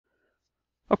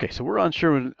Okay, so we're on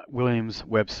Sherwin-Williams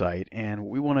website, and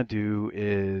what we want to do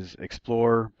is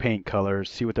explore paint colors,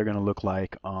 see what they're going to look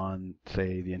like on,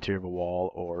 say, the interior of a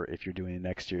wall, or if you're doing an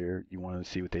exterior, you want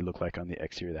to see what they look like on the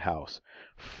exterior of the house.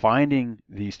 Finding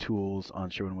these tools on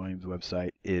Sherwin-Williams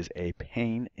website is a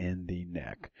pain in the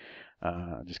neck.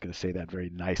 I'm just going to say that very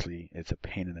nicely. It's a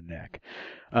pain in the neck.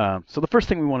 So the first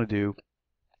thing we want to do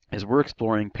is we're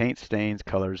exploring paint, stains,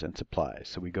 colors, and supplies.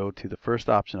 So we go to the first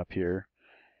option up here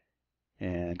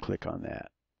and click on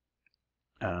that.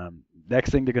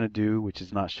 Next thing they're going to do, which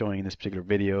is not showing in this particular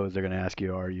video, is they're going to ask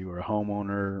you, are you a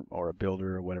homeowner or a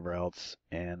builder or whatever else?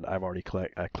 And I've already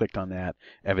clicked on that.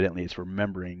 Evidently, it's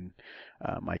remembering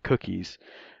my cookies.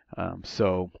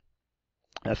 So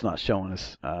that's not showing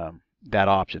us that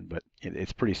option, but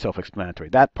it's pretty self-explanatory.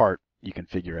 That part you can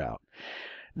figure out.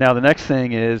 Now, the next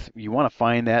thing is you want to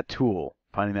find that tool.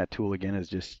 Finding that tool again is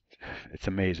just, it's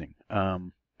amazing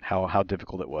how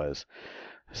difficult it was.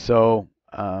 So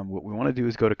what we want to do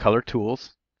is go to Color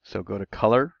Tools. So go to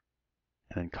Color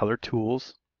and then Color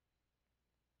Tools.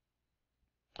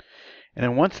 And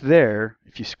then once there,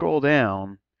 if you scroll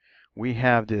down, we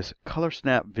have this Color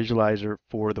Snap Visualizer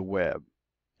for the web.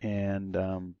 And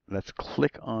let's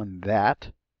click on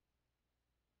that.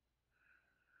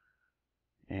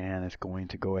 And it's going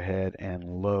to go ahead and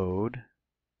load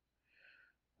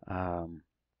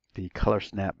the Color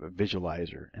Snap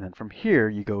Visualizer. And then from here,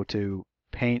 you go to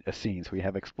paint a scene. So we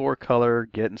have explore color,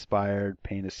 get inspired,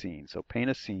 paint a scene. So paint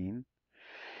a scene.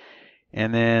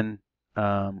 And then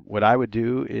what I would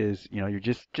do is, you're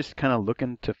just kind of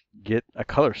looking to get a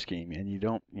color scheme, and you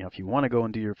don't, if you want to go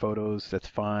and do your photos, that's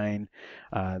fine.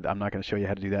 I'm not going to show you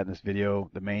how to do that in this video.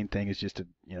 The main thing is just to,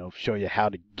 show you how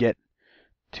to get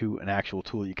to an actual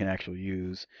tool you can actually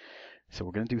use. So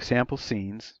we're going to do sample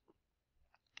scenes.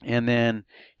 And then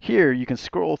here you can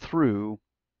scroll through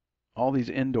all these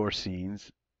indoor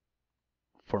scenes.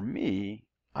 For me,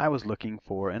 I was looking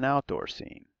for an outdoor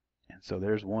scene. And so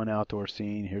there's one outdoor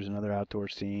scene, here's another outdoor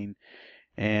scene,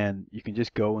 and you can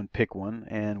just go and pick one,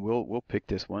 and we'll pick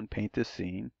this one, paint this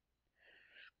scene.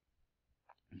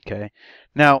 Okay.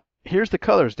 Now, here's the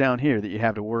colors down here that you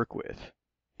have to work with.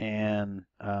 And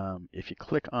if you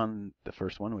click on the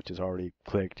first one, which is already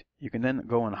clicked, you can then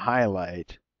go and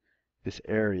highlight this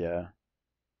area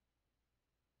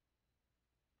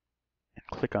and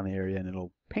click on the area and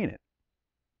it'll paint it.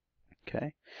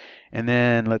 Okay. And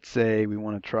then let's say we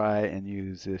want to try and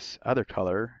use this other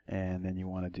color, and then you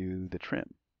want to do the trim.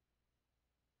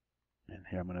 And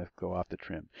here I'm going to go off the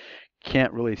trim.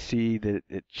 Can't really see that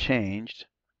it changed.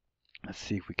 Let's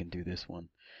see if we can do this one.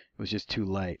 It was just too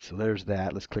light. So there's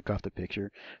that. Let's click off the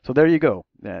picture. So there you go.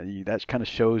 That kind of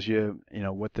shows you,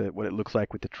 what it looks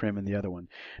like with the trim and the other one.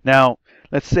 Now,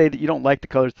 let's say that you don't like the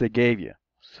colors they gave you.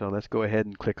 So let's go ahead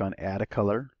and click on Add a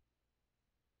Color.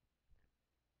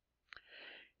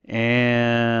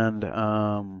 And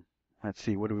let's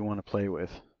see, what do we want to play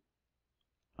with?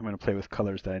 I'm going to play with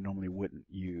colors that I normally wouldn't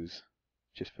use,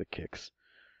 just for kicks.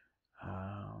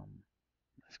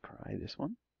 Let's try this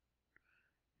one.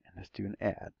 And let's do an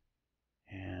add.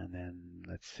 And then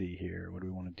let's see here, what do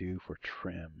we want to do for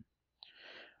trim?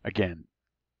 Again,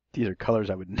 these are colors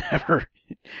I would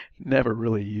never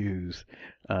really use,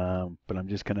 but I'm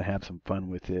just going to have some fun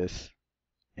with this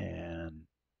and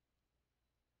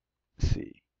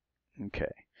see.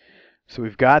 Okay, so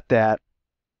we've got that.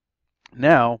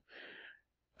 Now,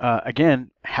 again,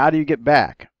 how do you get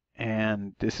back?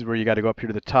 And this is where you got to go up here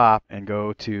to the top and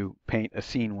go to paint a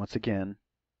scene once again,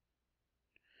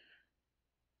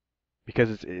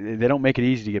 because they don't make it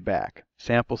easy to get back.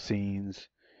 Sample scenes,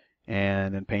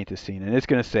 and then paint the scene. And it's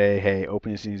going to say, hey,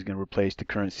 opening scene is going to replace the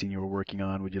current scene you were working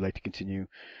on. Would you like to continue?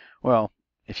 Well,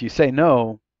 if you say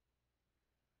no,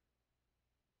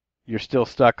 you're still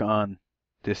stuck on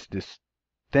this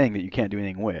thing that you can't do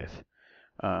anything with.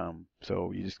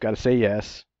 So you just got to say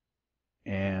yes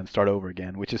and start over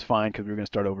again, which is fine because we're going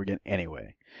to start over again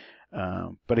anyway.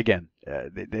 But again,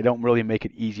 they don't really make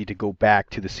it easy to go back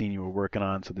to the scene you were working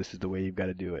on, so this is the way you've got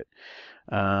to do it.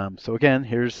 So again,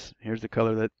 here's the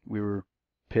color that we were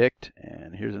picked,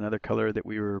 and here's another color that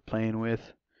we were playing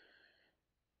with.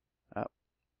 Oh,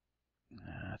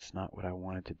 that's not what I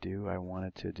wanted to do. I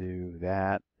wanted to do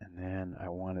that, and then I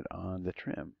want it on the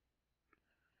trim.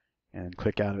 And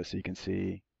click out of it so you can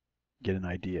see, get an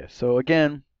idea. So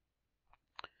again,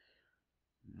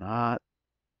 not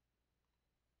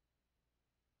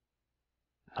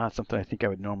something I think I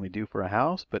would normally do for a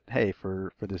house, but hey,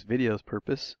 for this video's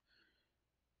purpose,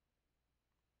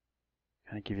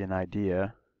 kind of give you an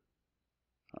idea.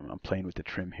 I'm playing with the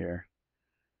trim here.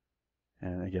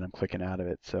 And again, I'm clicking out of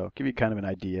it. So give you kind of an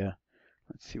idea.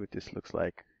 Let's see what this looks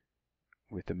like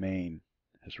with the main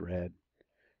as red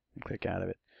and click out of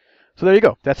it. So there you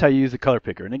go. That's how you use the color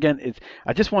picker. And again,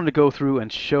 I just wanted to go through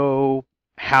and show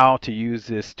how to use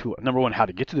this tool. Number one, how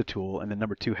to get to the tool, and then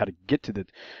number two, how to get to the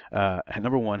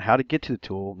number one, how to get to the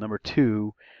tool. Number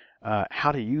two,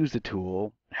 how to use the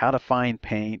tool, how to find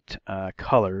paint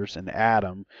colors and add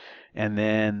them, and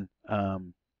then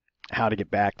how to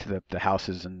get back to the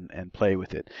houses and play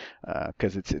with it,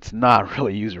 because it's not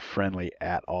really user friendly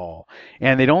at all.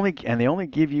 And they only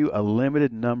give you a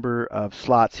limited number of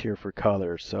slots here for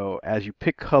colors. So as you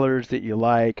pick colors that you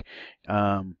like,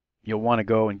 you'll want to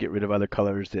go and get rid of other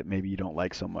colors that maybe you don't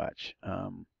like so much.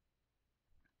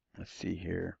 Let's see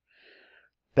here.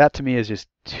 That to me is just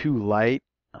too light.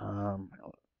 I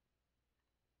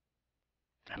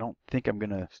don't think I'm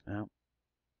gonna. No,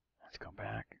 let's go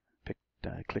back.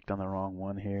 I clicked on the wrong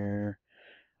one here.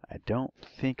 I don't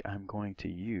think I'm going to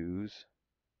use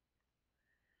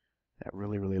that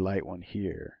really, really light one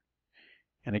here.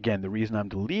 And again, the reason I'm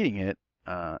deleting it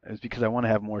is because I want to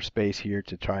have more space here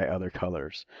to try other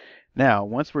colors. Now,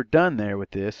 once we're done there with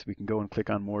this, we can go and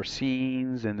click on more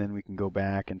scenes, and then we can go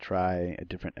back and try a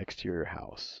different exterior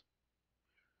house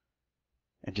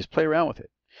and just play around with it.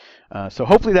 So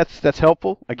hopefully that's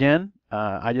helpful. Again,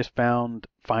 I just found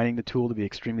finding the tool to be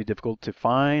extremely difficult to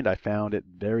find. I found it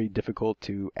very difficult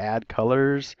to add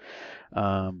colors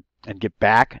and get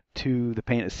back to the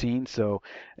paint a scene. So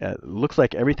it looks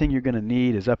like everything you're going to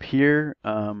need is up here.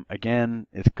 Again,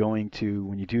 it's going to,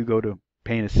 when you do go to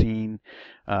paint a scene,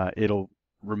 it'll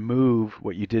remove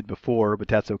what you did before, but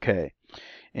that's okay.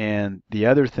 And the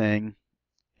other thing,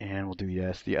 and we'll do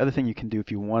yes. The other thing you can do if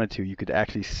you wanted to, you could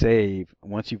actually save.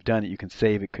 Once you've done it, you can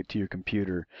save it to your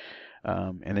computer.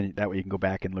 And then that way you can go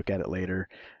back and look at it later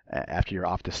after you're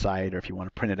off the site, or if you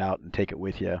want to print it out and take it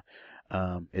with you.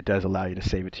 It does allow you to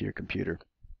save it to your computer.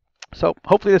 So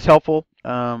hopefully that's helpful.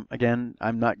 Again,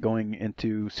 I'm not going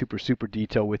into super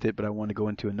detail with it, but I want to go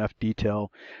into enough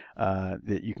detail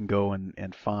that you can go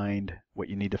and find what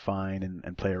you need to find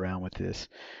and play around with this.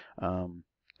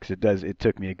 Because it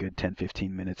took me a good 10-15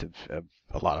 minutes of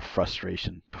a lot of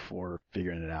frustration before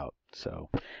figuring it out. So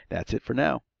that's it for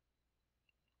now.